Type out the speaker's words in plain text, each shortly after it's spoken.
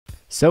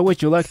So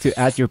would you like to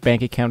add your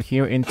bank account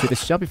here into the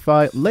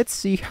Shopify? Let's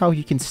see how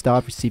you can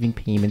start receiving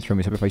payments from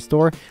your Shopify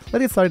store.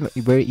 Let's get started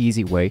in a very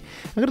easy way.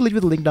 I'm going to leave you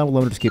the link down below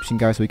in the description,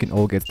 guys, so we can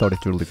all get started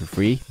totally for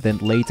free. Then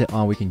later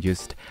on, we can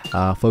just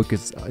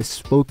focus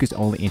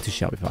only into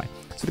Shopify.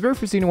 So the very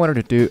first thing you wanted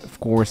to do, of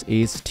course,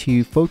 is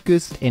to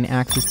focus and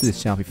access to the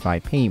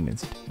Shopify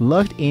payments.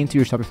 Logged into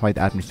your Shopify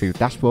administrator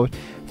dashboard.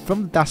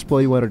 From the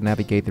dashboard, you want to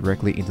navigate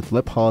directly into the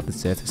left part that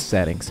says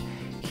settings.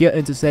 Here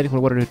into settings, what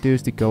I wanted to do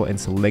is to go and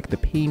select the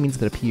payments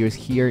that appears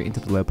here into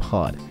the left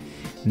pod.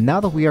 Now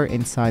that we are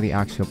inside the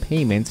actual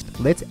payments,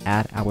 let's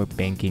add our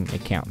banking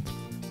account.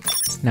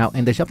 Now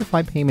in the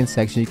Shopify payments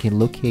section, you can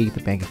locate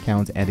the bank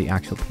account and the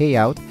actual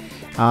payout.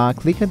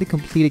 Click on the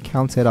complete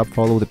account setup,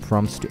 follow the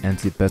prompts to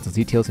enter the business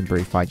details and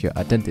verify your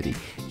identity.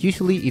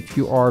 Usually if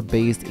you are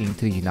based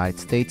into the United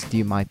States,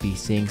 you might be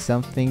seeing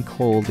something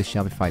called the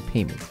Shopify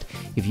payment.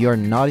 If you are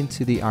not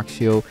into the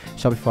actual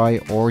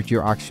Shopify or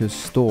your actual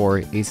store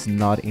is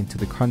not into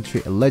the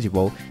country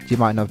eligible, you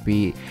might not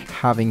be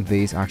having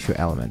this actual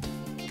element.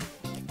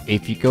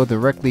 If you go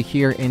directly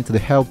here into the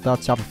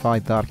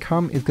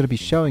help.shopify.com, it's going to be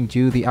showing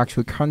you the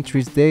actual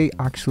countries. They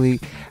actually,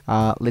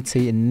 let's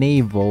say,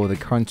 enable the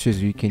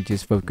countries you can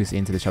just focus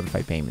into the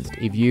Shopify payments.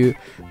 If you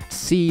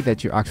see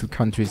that your actual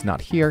country is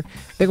not here,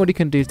 then what you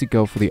can do is to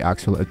go for the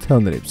actual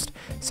alternatives.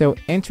 So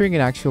entering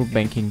an actual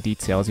banking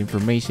details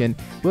information,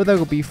 whether it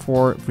will be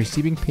for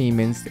receiving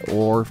payments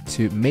or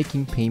to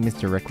making payments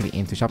directly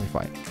into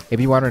Shopify.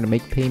 If you wanted to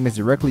make payments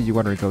directly, you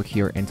want to go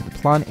here into the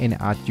plan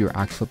and add your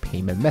actual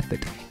payment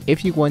method.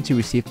 If you want to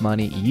receive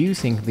money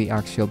using the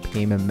actual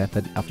payment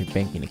method of your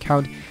banking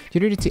account,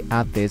 you need to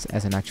add this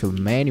as an actual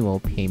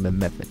manual payment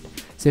method.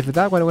 So for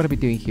that, what I'm going to be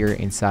doing here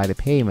inside the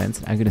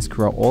payments, I'm going to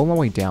scroll all my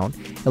way down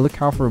and look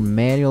out for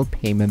manual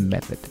payment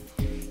method.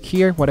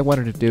 Here, what I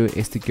wanted to do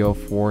is to go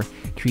for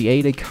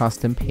create a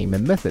custom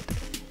payment method.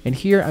 And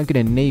here, I'm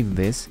going to name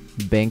this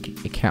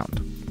bank account.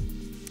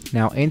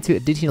 Now into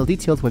additional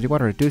details, what you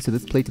want to do is to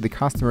display to the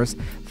customers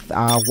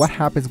what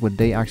happens when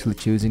they actually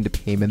choosing the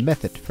payment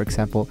method. For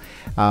example,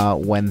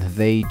 when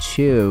they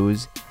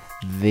choose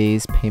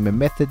this payment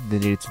method, they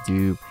need to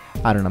do,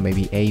 I don't know,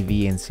 maybe A,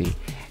 B, and C.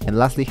 And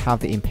lastly,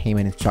 have the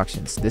in-payment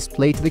instructions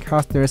displayed to the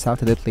customers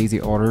after they place the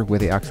order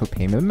with the actual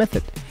payment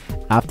method.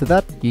 After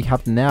that, you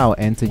have now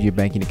entered your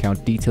banking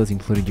account details,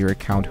 including your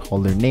account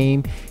holder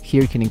name.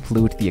 Here you can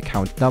include the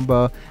account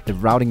number, the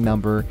routing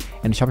number,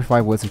 and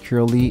Shopify will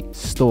securely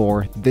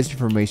store this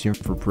information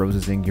for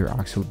processing your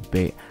actual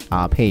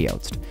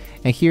payouts.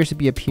 And here should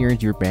be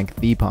appearing your bank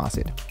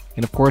deposit.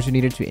 And of course, you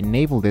needed to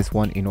enable this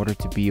one in order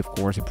to be, of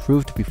course,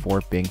 approved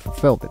before being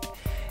fulfilled.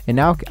 And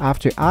now,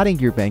 after adding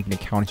your banking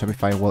account,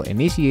 Shopify will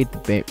initiate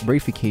the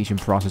verification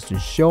process to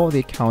ensure the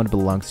account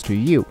belongs to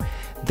you.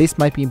 This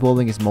might be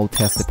involving a small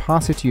test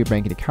deposit to your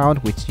banking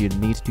account, which you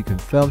need to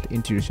confirm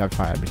into your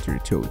Shopify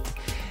administrator tool.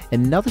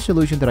 Another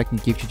solution that I can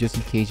give you just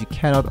in case you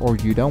cannot or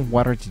you don't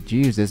want to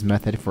use this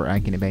method for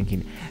adding a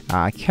banking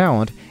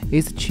account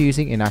is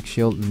choosing an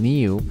actual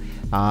new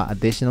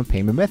additional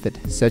payment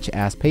method, such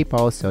as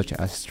PayPal, such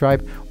as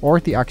Stripe, or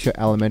the actual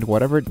element,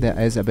 whatever that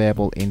is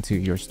available into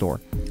your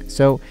store.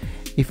 So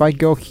if I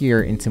go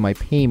here into my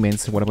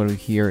payments, what I'm going to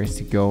do here is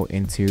to go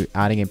into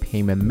adding a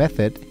payment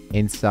method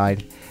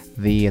inside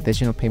the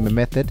additional payment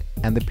method,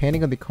 and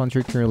depending on the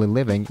country currently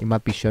living, it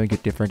might be showing you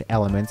different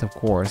elements, of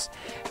course,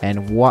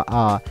 and what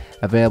are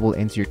available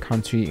into your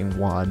country and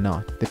what are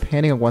not,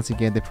 depending on, once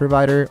again, the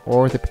provider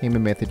or the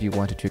payment method you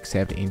wanted to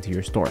accept into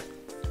your store.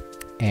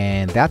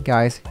 And that,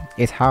 guys,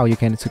 is how you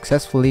can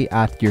successfully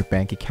add your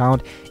bank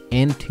account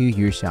into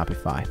your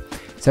Shopify.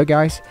 So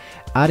guys,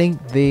 adding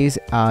this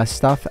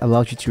stuff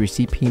allows you to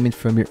receive payment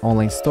from your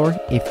online store.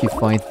 If you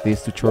find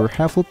this tutorial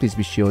helpful, please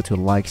be sure to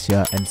like,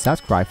 share, and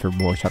subscribe for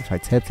more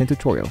Shopify tips and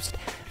tutorials.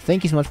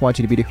 Thank you so much for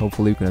watching the video.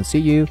 Hopefully we can see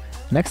you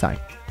next time.